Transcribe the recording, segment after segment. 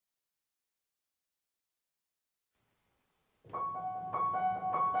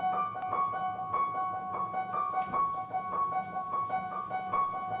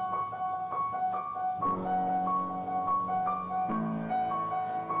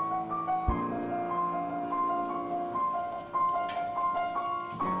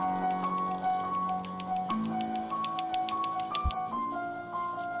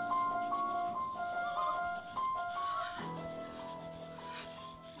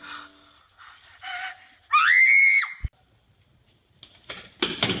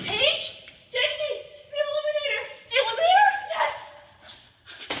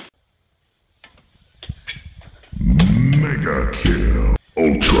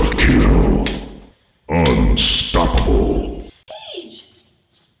kill. Unstoppable. Paige!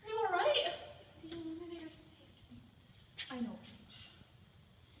 Are you alright? The Eliminator saved me. I know, Paige.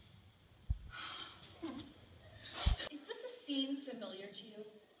 Is this a scene familiar to you?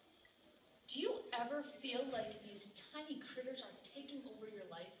 Do you ever feel like these tiny critters are taking over your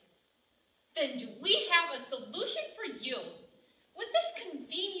life? Then do we have a solution for you? With this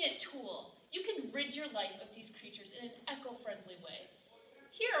convenient tool, you can rid your life of these creatures in an eco-friendly way.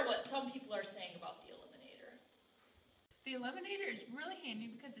 Here are what some people are saying about the Eliminator. The Eliminator is really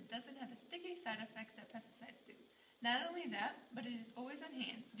handy because it doesn't have the sticky side effects that pesticides do. Not only that, but it is always on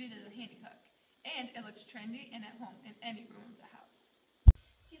hand due to the handy hook. And it looks trendy and at home in any room of the house.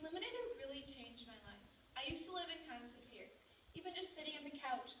 The Eliminator really changed my life. I used to live in constant fear. Even just sitting on the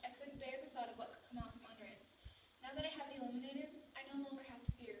couch, I couldn't bear the thought of what could come out from under it. Now that I have the Eliminator, I no longer have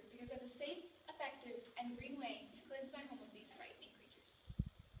to fear because I have a safe, effective, and green way to cleanse my home of these frightening creatures.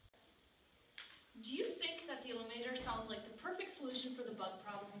 Do you think that the Eliminator sounds like the perfect solution for the bug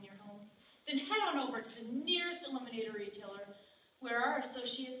problem in your home? Then head on over to the nearest Eliminator retailer where our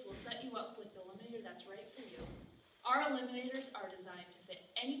associates will set you up with the Eliminator that's right for you. Our Eliminators are designed to